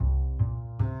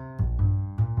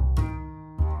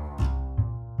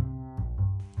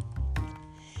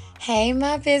Hey,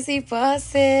 my busy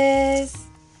bosses.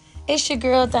 It's your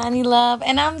girl, Donnie Love,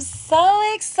 and I'm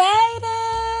so excited.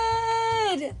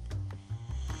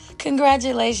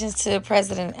 Congratulations to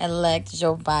President-elect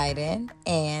Joe Biden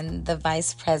and the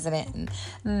Vice President,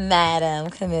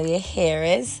 Madam Kamala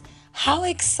Harris. How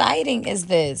exciting is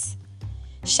this?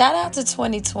 Shout out to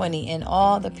 2020 and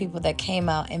all the people that came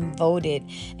out and voted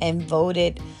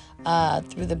through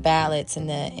the ballots and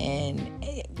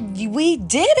we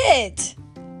did it.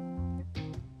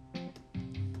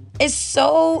 It's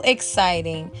so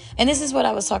exciting. And this is what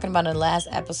I was talking about in the last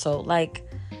episode. Like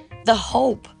the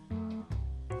hope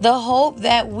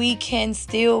that we can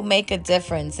still make a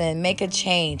difference and make a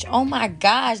change. Oh my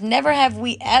gosh, never have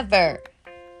we ever.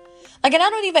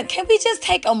 Can we just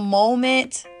take a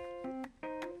moment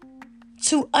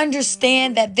to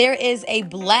understand that there is a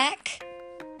black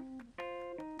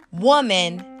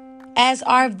woman as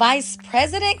our vice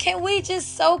president? Can we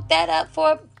just soak that up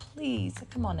for, please?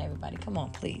 Come on, everybody. Come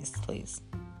on, please.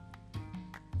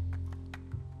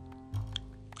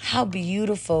 How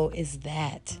beautiful is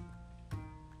that?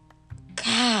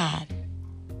 God.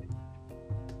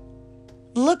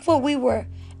 Look what we were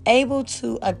able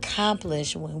to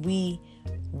accomplish when we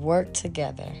worked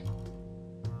together.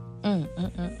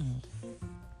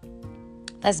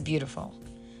 That's beautiful.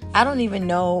 I don't even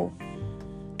know,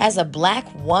 as a black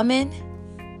woman,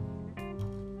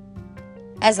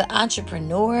 as an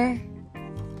entrepreneur,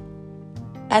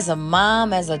 as a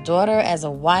mom, as a daughter, as a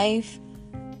wife,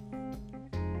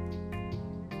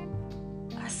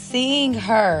 seeing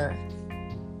her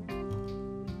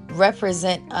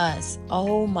represent us,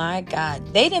 oh my God,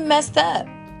 they didn't mess up.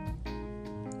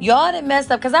 Y'all didn't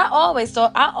mess up, because I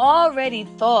already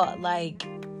thought like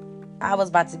I was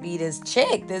about to be this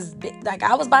chick,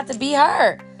 I was about to be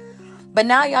her. But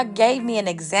now y'all gave me an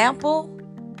example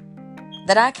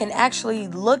that I can actually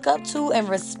look up to and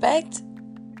respect.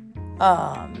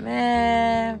 Oh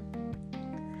man,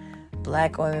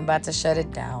 black women about to shut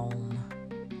it down.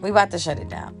 We about to shut it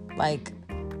down. Like,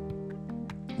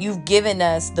 you've given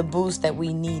us the boost that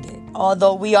we needed.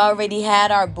 Although we already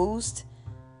had our boost,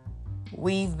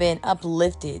 we've been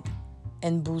uplifted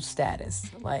in boost status.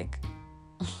 Like,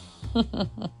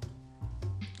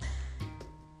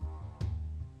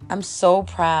 I'm so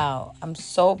proud.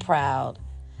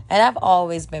 And I've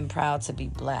always been proud to be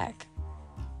black.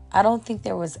 I don't think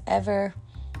there was ever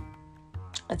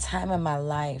a time in my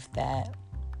life that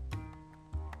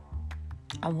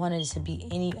I wanted to be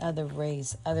any other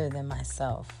race other than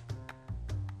myself.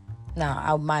 Now,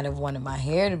 I might have wanted my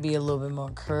hair to be a little bit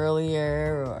more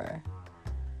curlier or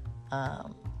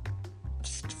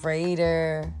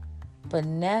straighter, but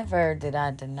never did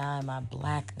I deny my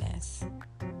blackness.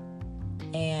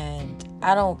 And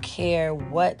I don't care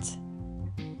what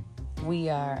we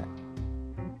are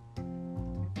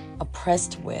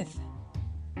oppressed with,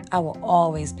 I will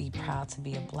always be proud to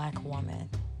be a black woman.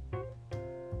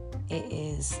 It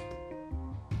is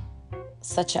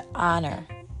such an honor.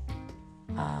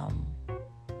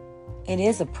 It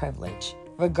is a privilege,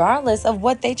 regardless of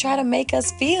what they try to make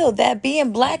us feel, that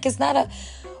being black is not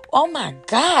oh my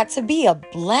God, to be a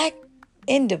black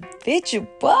individual.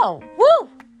 Whoa, woo!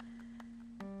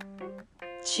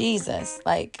 Jesus,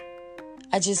 like,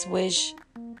 I just wish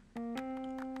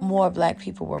more black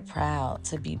people were proud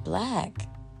to be black.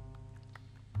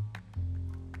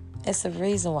 It's the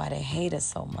reason why they hate us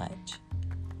so much.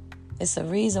 It's the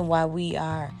reason why we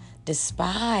are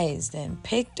despised and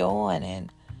picked on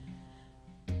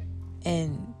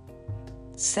and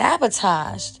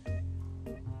sabotaged.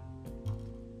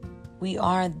 We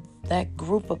are that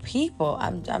group of people.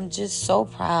 I'm just so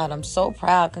proud. I'm so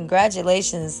proud.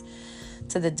 Congratulations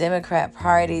to the Democrat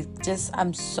Party.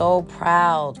 I'm so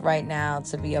proud right now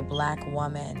to be a black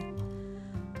woman.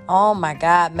 Oh my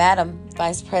God, Madam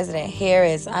Vice President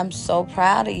Harris, I'm so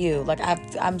proud of you. Like,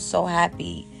 I'm so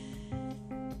happy.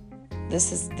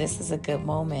 This is a good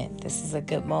moment. This is a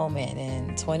good moment.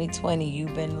 In 2020,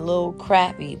 you've been a little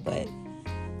crappy, but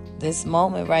this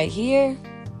moment right here,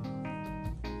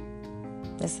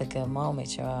 this is a good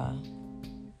moment, y'all.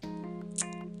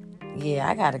 Yeah,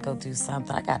 I gotta go do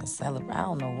something. I gotta celebrate. I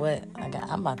don't know what I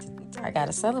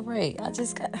gotta celebrate. I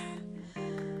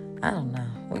don't know.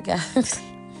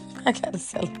 I gotta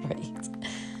celebrate.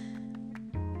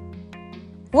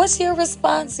 What's your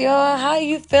response, y'all? How are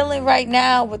you feeling right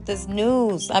now with this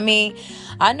news? I mean,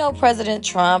 I know President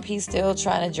Trump, he's still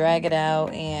trying to drag it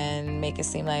out and make it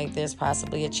seem like there's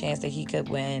possibly a chance that he could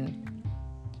win.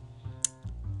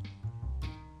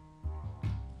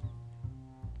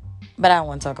 But I don't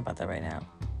want to talk about that right now.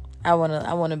 I want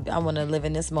to live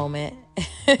in this moment.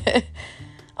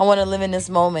 I want to live in this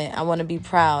moment. I want to be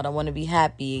proud. I want to be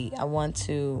happy. I want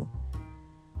to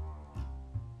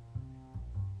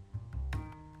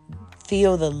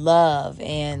feel the love,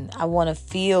 and I want to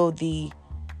feel the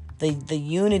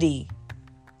unity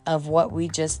of what we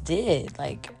just did.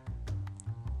 Like,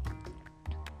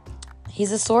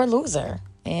 he's a sore loser.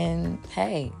 And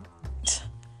hey,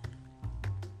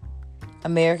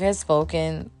 America has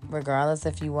spoken. Regardless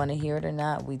if you want to hear it or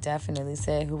not, we definitely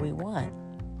said who we want.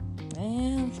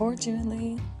 And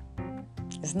unfortunately,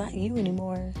 it's not you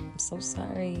anymore. I'm so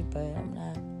sorry, but I'm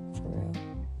not, for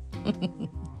real.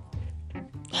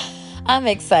 I'm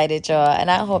excited, y'all, and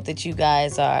I hope that you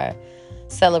guys are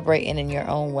celebrating in your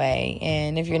own way.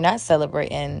 And if you're not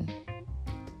celebrating,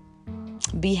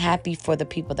 be happy for the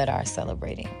people that are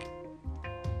celebrating.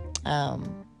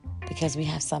 Because we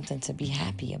have something to be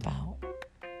happy about.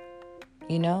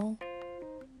 You know?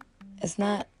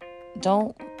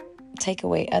 Don't take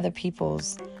away other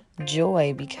people's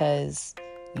joy because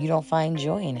you don't find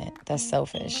joy in it. That's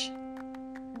selfish.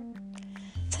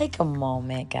 Take a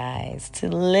moment, guys, to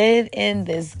live in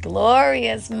this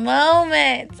glorious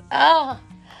moment. Oh,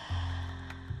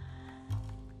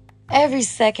 every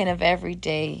second of every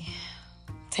day.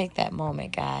 Take that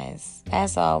moment, guys.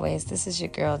 As always, this is your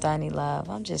girl, Donnie Love.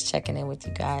 I'm just checking in with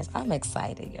you guys. I'm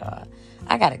excited, y'all.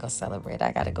 I got to go celebrate.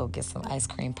 I got to go get some ice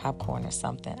cream, popcorn, or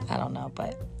something. I don't know,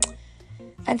 but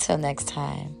until next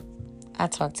time, I'll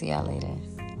talk to y'all later.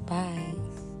 Bye.